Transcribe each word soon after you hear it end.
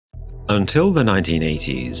Until the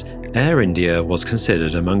 1980s, Air India was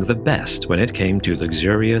considered among the best when it came to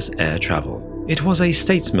luxurious air travel. It was a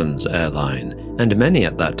statesman's airline, and many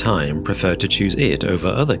at that time preferred to choose it over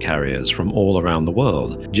other carriers from all around the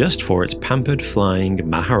world, just for its pampered flying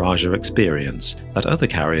maharajah experience that other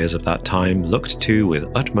carriers of that time looked to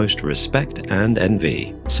with utmost respect and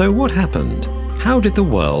envy. So what happened? How did the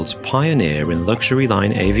world's pioneer in luxury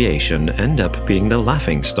line aviation end up being the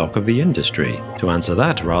laughingstock of the industry? To answer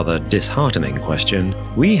that rather disheartening question,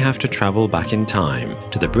 we have to travel back in time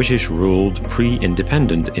to the British-ruled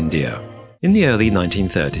pre-independent India. In the early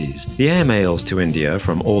 1930s, the airmails to India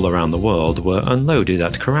from all around the world were unloaded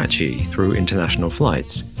at Karachi through international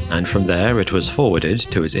flights, and from there it was forwarded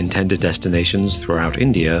to its intended destinations throughout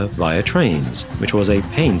India via trains, which was a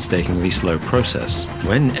painstakingly slow process.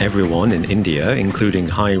 When everyone in India, including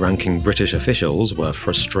high-ranking British officials, were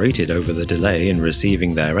frustrated over the delay in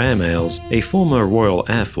receiving their airmails, a former Royal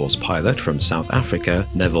Air Force pilot from South Africa,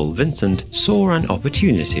 Neville Vincent, saw an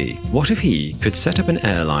opportunity. What if he could set up an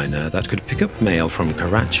airliner that could pick up mail from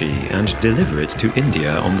Karachi and deliver it to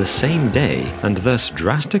India on the same day, and thus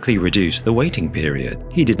drastically reduce the waiting period?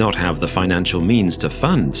 He did not have the financial means to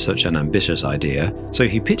fund such an ambitious idea, so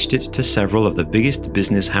he pitched it to several of the biggest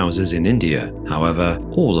business houses in India. However,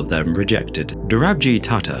 all of them rejected. Dorabji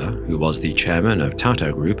Tata, who was the chairman of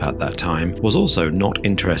Tata Group at that time, was also not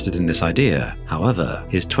interested in this idea. However,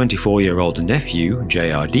 his 24-year-old nephew,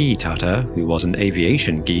 JRD Tata, who was an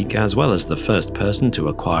aviation geek as well as the first person to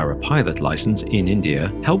acquire a pilot license in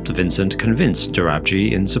India, helped Vincent convince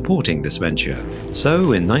Dorabji in supporting this venture.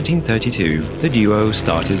 So in 1932, the duo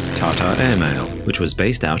started Tata Airmail, which was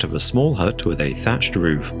based out of a small hut with a thatched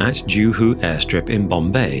roof at Juhu airstrip in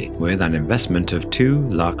Bombay, with an investment of 2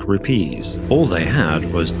 lakh rupees. All they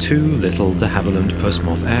had was 2 little de Havilland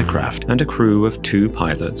Pussmoth aircraft and a crew of 2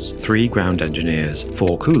 pilots, 3 ground engineers,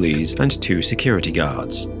 4 coolies, and 2 security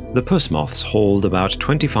guards. The Pussmoths hauled about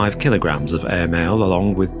 25 kilograms of airmail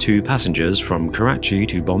along with 2 passengers from Karachi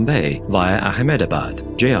to Bombay via Ahmedabad.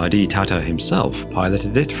 JRD Tata himself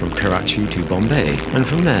piloted it from Karachi to Bombay, and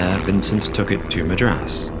from there Vincent took it to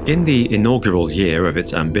Madras. In the inaugural year of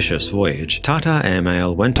its ambitious voyage, Tata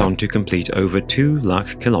Airmail went on to complete over 2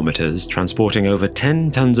 lakh kilometers, transporting over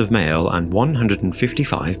 10 tons of mail and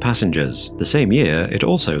 155 passengers. The same year, it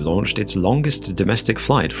also launched its longest domestic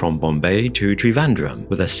flight from Bombay to Trivandrum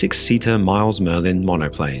with a 6-seater Miles Merlin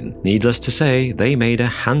monoplane. Needless to say, they made a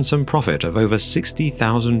handsome profit of over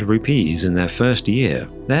 60,000 rupees in their first year.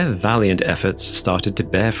 Their valiant efforts started to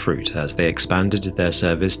bear fruit as they expanded their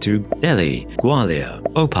service to Delhi, Gwalior,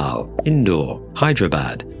 Bhopal, Indore,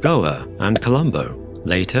 Hyderabad, Goa, and Colombo.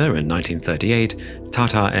 Later, in 1938,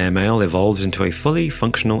 Tata Airmail evolved into a fully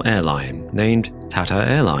functional airline named Tata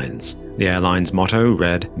Airlines. The airline's motto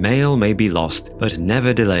read, "Mail may be lost, but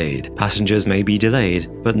never delayed. Passengers may be delayed,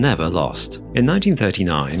 but never lost." In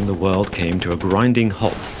 1939, the world came to a grinding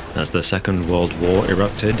halt as the Second World War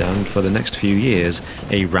erupted, and for the next few years,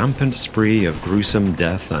 a rampant spree of gruesome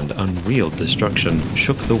death and unreal destruction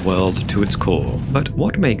shook the world to its core. But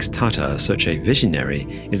what makes Tata such a visionary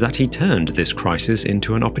is that he turned this crisis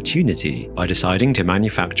into an opportunity by deciding to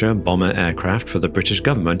manufacture bomber aircraft for the British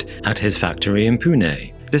government at his factory in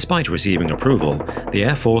Pune. Despite receiving approval, the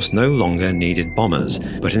Air Force no longer needed bombers,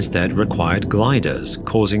 but instead required gliders,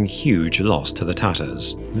 causing huge loss to the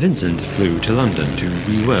Tatas. Vincent flew to London to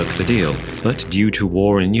rework the deal, but due to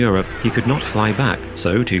war in Europe, he could not fly back,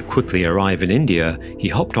 so to quickly arrive in India, he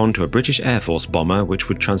hopped onto a British Air Force bomber which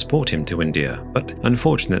would transport him to India, but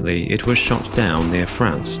unfortunately it was shot down near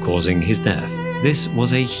France, causing his death. This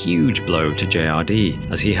was a huge blow to JRD,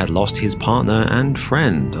 as he had lost his partner and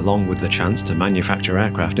friend, along with the chance to manufacture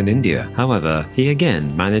aircraft in India. However, he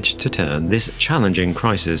again managed to turn this challenging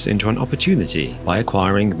crisis into an opportunity by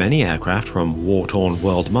acquiring many aircraft from war-torn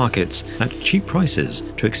world markets at cheap prices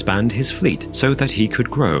to expand his fleet so that he could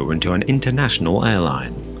grow into an international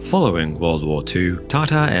airline. Following World War II,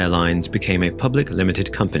 Tata Airlines became a public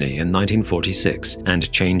limited company in 1946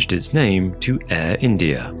 and changed its name to Air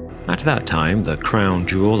India. At that time, the crown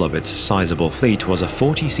jewel of its sizable fleet was a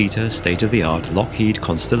 40-seater state-of-the-art Lockheed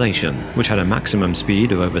Constellation, which had a maximum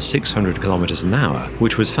speed of over 600 kilometers an hour,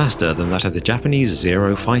 which was faster than that of the Japanese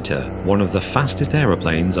Zero fighter, one of the fastest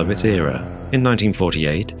aeroplanes of its era. In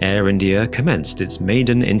 1948, Air India commenced its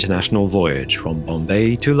maiden international voyage from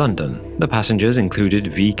Bombay to London. The passengers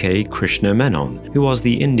included V.K. Krishna Menon, who was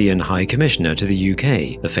the Indian High Commissioner to the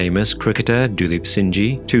UK, the famous cricketer Duleep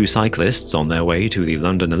Singhji, 2 cyclists on their way to the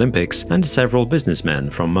London Olympics, and several businessmen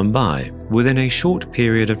from Mumbai. Within a short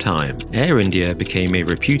period of time, Air India became a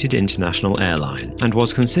reputed international airline and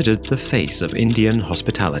was considered the face of Indian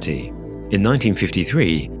hospitality. In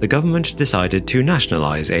 1953, the government decided to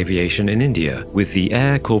nationalize aviation in India with the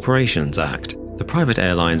Air Corporations Act. The private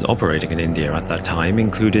airlines operating in India at that time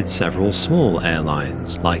included several small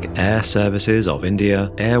airlines like Air Services of India,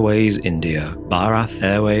 Airways India, Bharat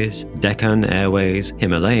Airways, Deccan Airways,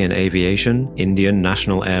 Himalayan Aviation, Indian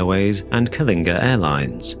National Airways, and Kalinga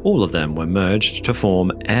Airlines. All of them were merged to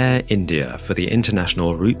form Air India for the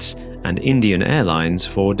international routes and Indian Airlines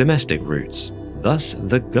for domestic routes. Thus,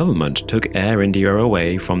 the government took Air India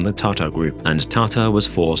away from the Tata Group, and Tata was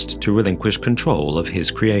forced to relinquish control of his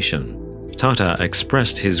creation. Tata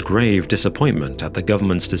expressed his grave disappointment at the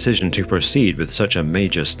government's decision to proceed with such a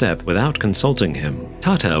major step without consulting him.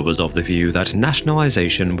 Tata was of the view that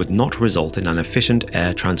nationalization would not result in an efficient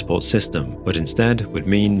air transport system, but instead would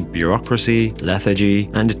mean bureaucracy, lethargy,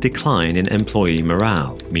 and decline in employee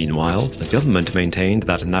morale. Meanwhile, the government maintained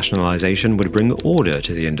that nationalization would bring order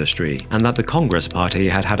to the industry, and that the Congress Party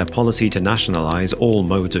had had a policy to nationalize all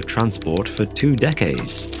modes of transport for 2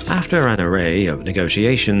 decades. After an array of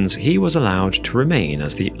negotiations, he was allowed to remain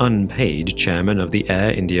as the unpaid chairman of the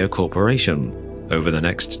Air India Corporation. Over the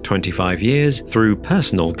next 25 years, through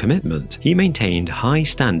personal commitment, he maintained high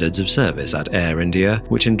standards of service at Air India,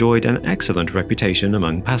 which enjoyed an excellent reputation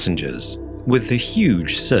among passengers. With the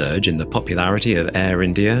huge surge in the popularity of Air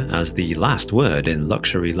India as the last word in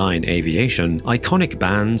luxury line aviation, iconic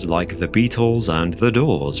bands like the Beatles and the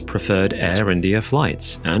Doors preferred Air India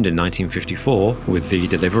flights, and in 1954, with the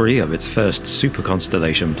delivery of its first Super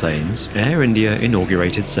Constellation planes, Air India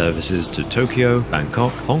inaugurated services to Tokyo,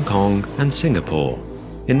 Bangkok, Hong Kong, and Singapore.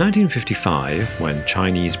 In 1955, when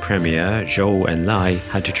Chinese Premier Zhou Enlai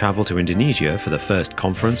had to travel to Indonesia for the first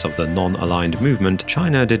conference of the non-aligned movement,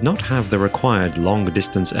 China did not have the required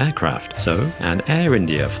long-distance aircraft, so an Air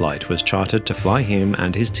India flight was chartered to fly him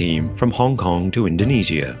and his team from Hong Kong to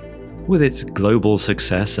Indonesia. With its global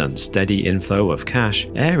success and steady inflow of cash,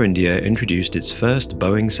 Air India introduced its first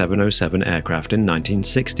Boeing 707 aircraft in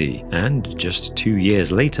 1960, and just 2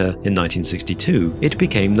 years later, in 1962, it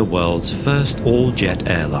became the world's first all-jet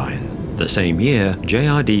airline. The same year,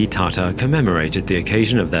 JRD Tata commemorated the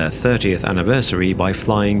occasion of their 30th anniversary by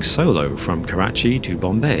flying solo from Karachi to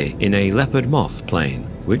Bombay in a Leopard Moth plane,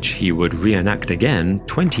 which he would reenact again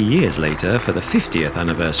 20 years later for the 50th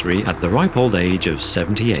anniversary at the ripe old age of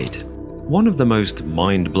 78. One of the most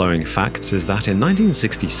mind-blowing facts is that in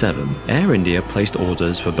 1967, Air India placed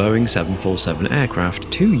orders for Boeing 747 aircraft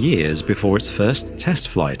 2 years before its first test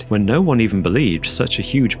flight, when no one even believed such a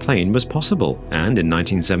huge plane was possible. And in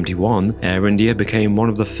 1971, Air India became one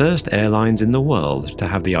of the first airlines in the world to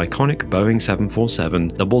have the iconic Boeing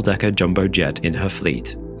 747 double-decker jumbo jet in her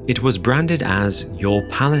fleet. It was branded as "Your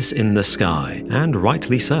Palace in the Sky," and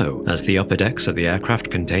rightly so, as the upper decks of the aircraft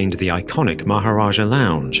contained the iconic Maharajah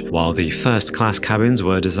Lounge, while the first-class cabins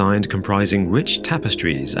were designed comprising rich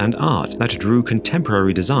tapestries and art that drew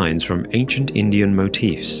contemporary designs from ancient Indian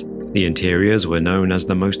motifs. The interiors were known as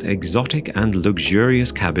the most exotic and luxurious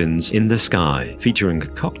cabins in the sky, featuring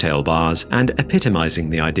cocktail bars and epitomizing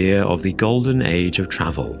the idea of the golden age of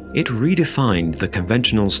travel. It redefined the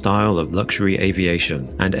conventional style of luxury aviation,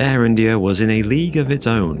 and Air India was in a league of its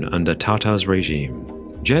own under Tata's regime.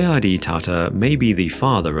 JRD Tata may be the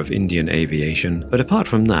father of Indian aviation, but apart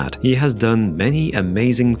from that, he has done many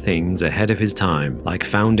amazing things ahead of his time, like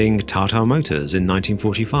founding Tata Motors in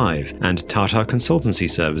 1945 and Tata Consultancy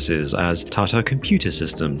Services as Tata Computer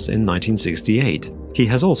Systems in 1968. He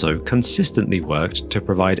has also consistently worked to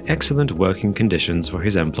provide excellent working conditions for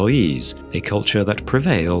his employees, a culture that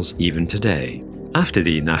prevails even today. After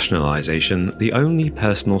the nationalization, the only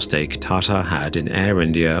personal stake Tata had in Air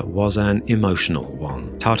India was an emotional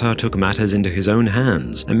one. Tata took matters into his own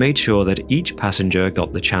hands and made sure that each passenger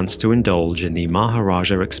got the chance to indulge in the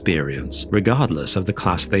Maharajah experience, regardless of the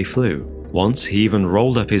class they flew. Once he even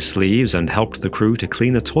rolled up his sleeves and helped the crew to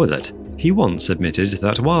clean a toilet. He once admitted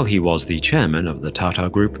that while he was the chairman of the Tata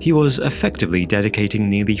Group, he was effectively dedicating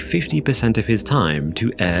nearly 50% of his time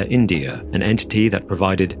to Air India, an entity that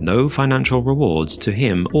provided no financial rewards to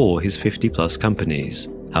him or his 50-plus companies.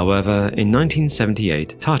 However, in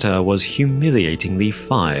 1978, Tata was humiliatingly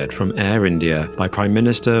fired from Air India by Prime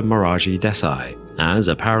Minister Morarji Desai, as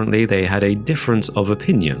apparently they had a difference of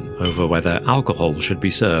opinion over whether alcohol should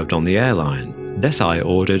be served on the airline. Desai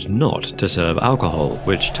ordered not to serve alcohol,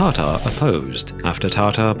 which Tata opposed. After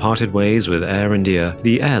Tata parted ways with Air India,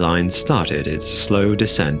 the airline started its slow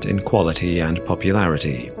descent in quality and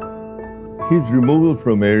popularity. His removal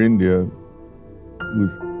from Air India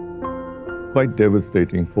was quite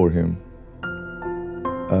devastating for him.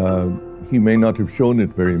 He may not have shown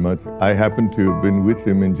it very much. I happened to have been with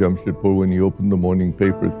him in Jamshedpur when he opened the morning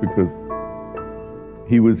papers because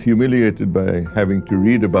he was humiliated by having to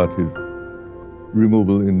read about his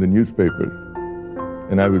removal in the newspapers.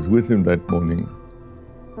 And I was with him that morning,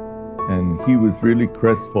 and he was really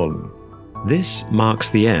crestfallen. This marks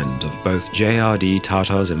the end of both JRD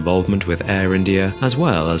Tata's involvement with Air India as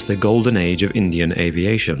well as the golden age of Indian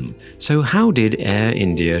aviation. So how did Air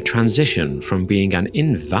India transition from being an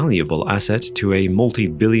invaluable asset to a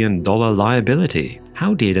multi-billion-dollar liability?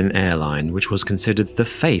 How did an airline which was considered the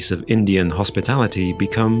face of Indian hospitality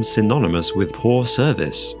become synonymous with poor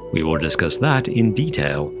service? We will discuss that in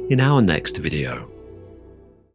detail in our next video.